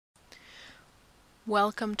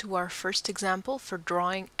Welcome to our first example for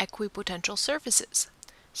drawing equipotential surfaces.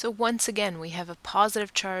 So once again we have a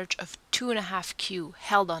positive charge of 2.5 Q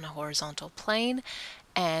held on a horizontal plane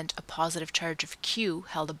and a positive charge of Q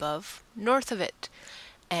held above north of it.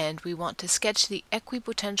 And we want to sketch the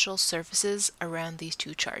equipotential surfaces around these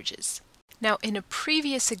two charges. Now in a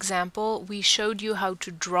previous example we showed you how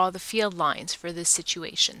to draw the field lines for this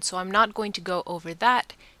situation, so I'm not going to go over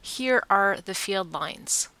that. Here are the field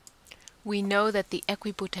lines. We know that the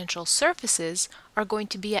equipotential surfaces are going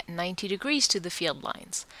to be at 90 degrees to the field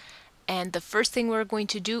lines. And the first thing we're going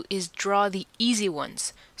to do is draw the easy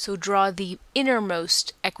ones. So draw the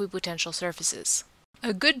innermost equipotential surfaces.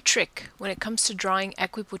 A good trick when it comes to drawing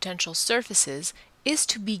equipotential surfaces is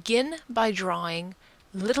to begin by drawing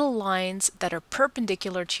little lines that are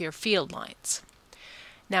perpendicular to your field lines.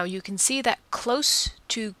 Now you can see that close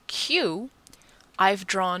to Q, I've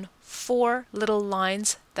drawn 4 little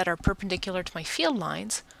lines that are perpendicular to my field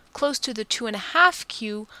lines. Close to the 2.5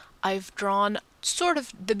 Q, I've drawn sort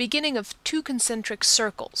of the beginning of 2 concentric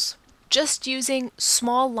circles, just using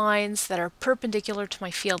small lines that are perpendicular to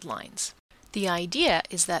my field lines. The idea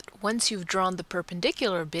is that once you've drawn the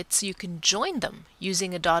perpendicular bits, you can join them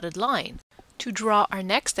using a dotted line. To draw our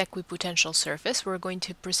next equipotential surface, we're going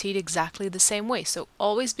to proceed exactly the same way. So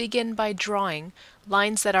always begin by drawing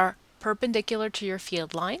lines that are perpendicular to your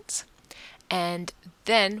field lines, and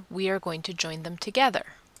then we are going to join them together.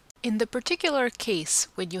 In the particular case,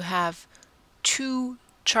 when you have 2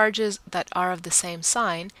 charges that are of the same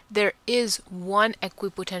sign, there is one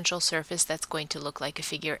equipotential surface that's going to look like a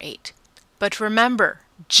figure 8. But remember,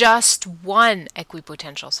 just one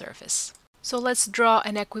equipotential surface. So let's draw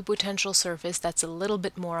an equipotential surface that's a little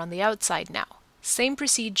bit more on the outside now. Same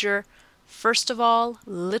procedure. First of all,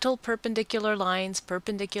 little perpendicular lines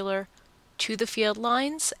perpendicular to the field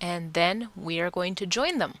lines, and then we are going to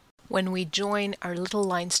join them. When we join our little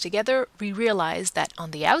lines together, we realize that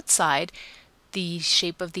on the outside, the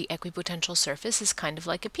shape of the equipotential surface is kind of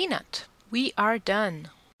like a peanut. We are done.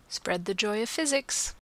 Spread the joy of physics.